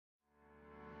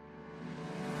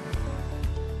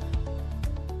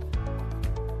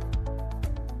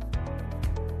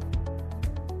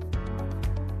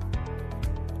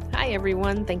Hi,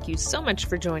 everyone. Thank you so much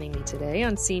for joining me today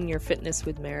on Senior Fitness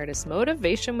with Meredith,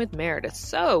 Motivation with Meredith.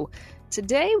 So,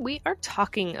 today we are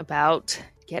talking about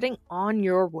getting on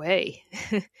your way.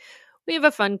 We have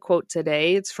a fun quote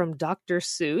today. It's from Dr.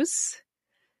 Seuss.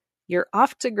 You're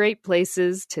off to great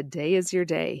places. Today is your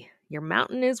day. Your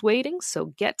mountain is waiting,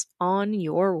 so get on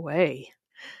your way.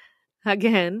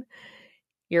 Again,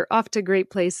 you're off to great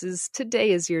places.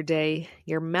 Today is your day.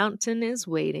 Your mountain is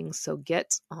waiting, so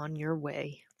get on your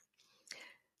way.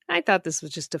 I thought this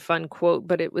was just a fun quote,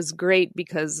 but it was great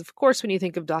because, of course, when you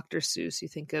think of Dr. Seuss, you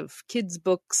think of kids'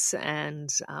 books and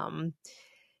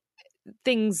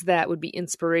things that would be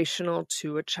inspirational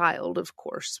to a child, of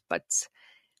course. But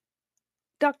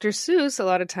Dr. Seuss, a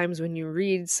lot of times when you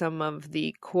read some of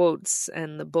the quotes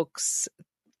and the books,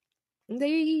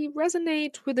 they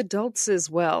resonate with adults as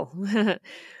well.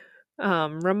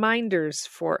 Reminders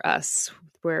for us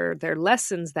where they're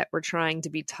lessons that we're trying to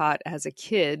be taught as a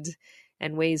kid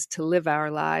and ways to live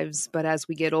our lives. But as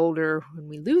we get older, when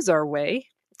we lose our way,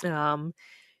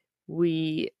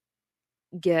 we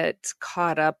get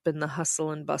caught up in the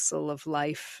hustle and bustle of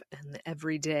life and the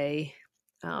everyday.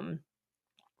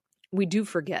 We do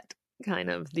forget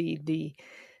kind of the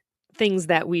things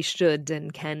that we should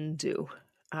and can do.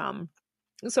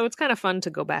 So it's kind of fun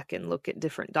to go back and look at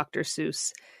different Dr.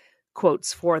 Seuss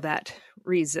quotes for that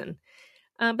reason.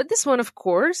 But this one, of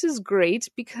course, is great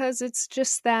because it's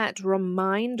just that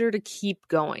reminder to keep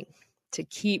going, to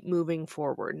keep moving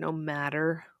forward, no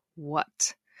matter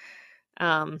what.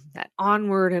 That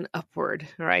onward and upward,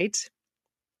 right?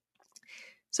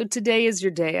 So today is your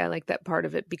day. I like that part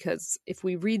of it because if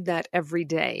we read that every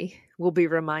day, we'll be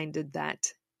reminded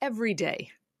that every day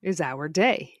is our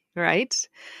day, right?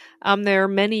 There are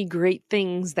many great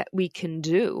things that we can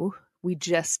do. We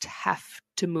just have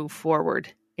to move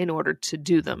forward in order to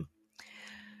do them.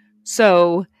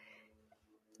 So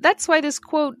that's why this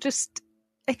quote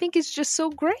I think is just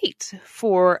so great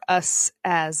for us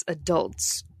as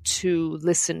adults to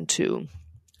listen to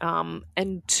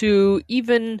and to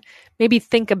even maybe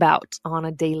think about on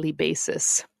a daily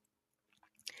basis.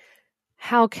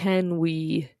 How can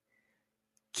we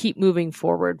keep moving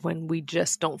forward when we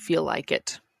just don't feel like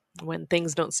it, when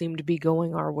things don't seem to be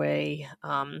going our way?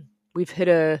 We've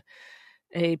hit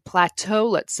a plateau,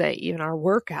 let's say, in our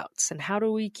workouts. And how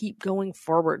do we keep going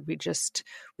forward?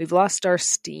 We've lost our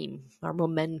steam, our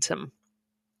momentum.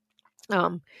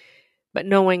 But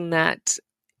knowing that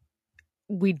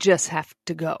we just have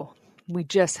to go. We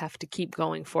just have to keep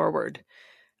going forward.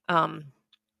 And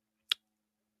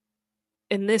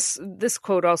this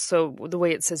quote also, the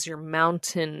way it says, your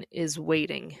mountain is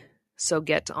waiting, so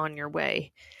get on your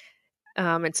way.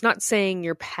 It's not saying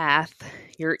your path,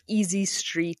 your easy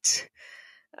street,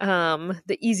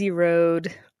 the easy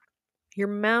road, your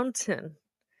mountain.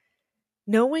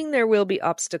 Knowing there will be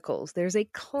obstacles, there's a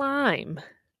climb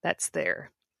that's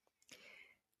there.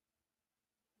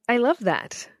 I love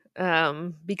that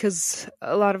because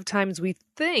a lot of times we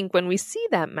think when we see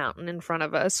that mountain in front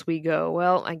of us, we go,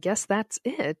 well, I guess that's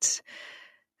it.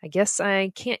 I guess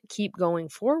I can't keep going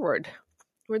forward.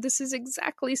 Where this is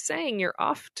exactly saying you're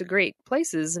off to great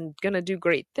places and going to do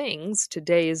great things.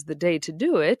 Today is the day to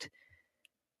do it.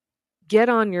 Get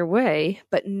on your way,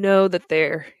 but know that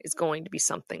there is going to be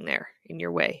something there in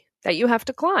your way that you have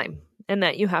to climb and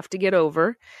that you have to get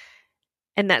over.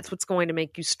 And that's what's going to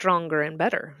make you stronger and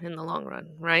better in the long run,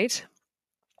 right?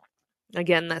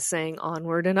 Again, that's saying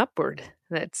onward and upward.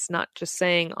 That's not just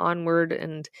saying onward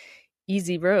and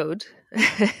easy road.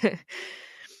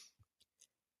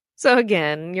 So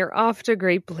again, you're off to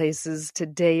great places.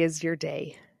 Today is your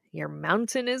day. Your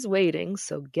mountain is waiting,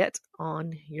 so get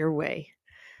on your way.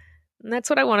 And that's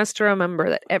what I want us to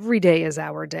remember, that every day is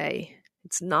our day.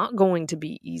 It's not going to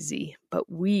be easy, but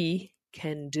we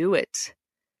can do it.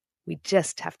 We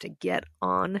just have to get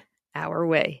on our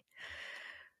way.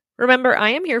 Remember, I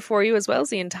am here for you as well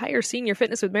as the entire Senior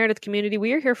Fitness with Meredith community.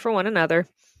 We are here for one another.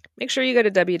 Make sure you go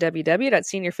to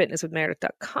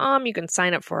www.seniorfitnesswithmeredith.com. You can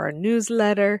sign up for our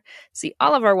newsletter, see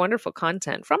all of our wonderful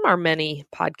content from our many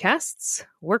podcasts,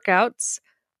 workouts,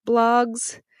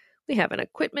 blogs. We have an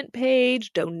equipment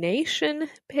page, donation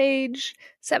page,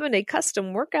 7-day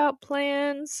custom workout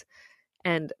plans,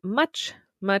 and much,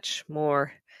 much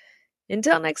more.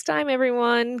 Until next time,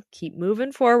 everyone, keep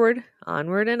moving forward,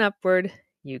 onward and upward.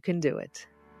 You can do it.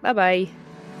 Bye-bye.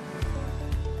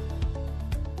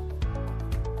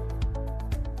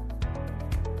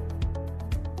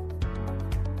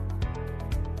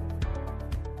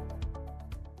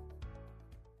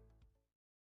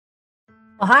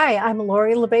 Hi, I'm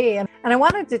Lori LeBay, and And I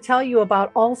wanted to tell you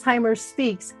about Alzheimer's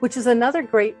Speaks, which is another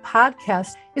great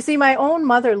podcast. You see, my own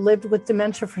mother lived with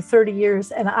dementia for 30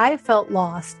 years, and I felt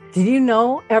lost. Did you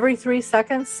know every 3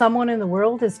 seconds someone in the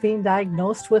world is being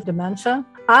diagnosed with dementia?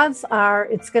 Odds are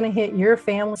it's going to hit your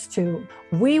families too.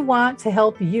 We want to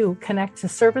help you connect to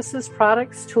services,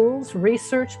 products, tools,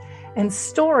 research, and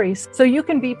stories so you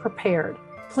can be prepared.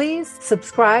 Please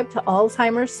subscribe to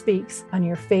Alzheimer's Speaks on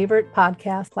your favorite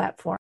podcast platform.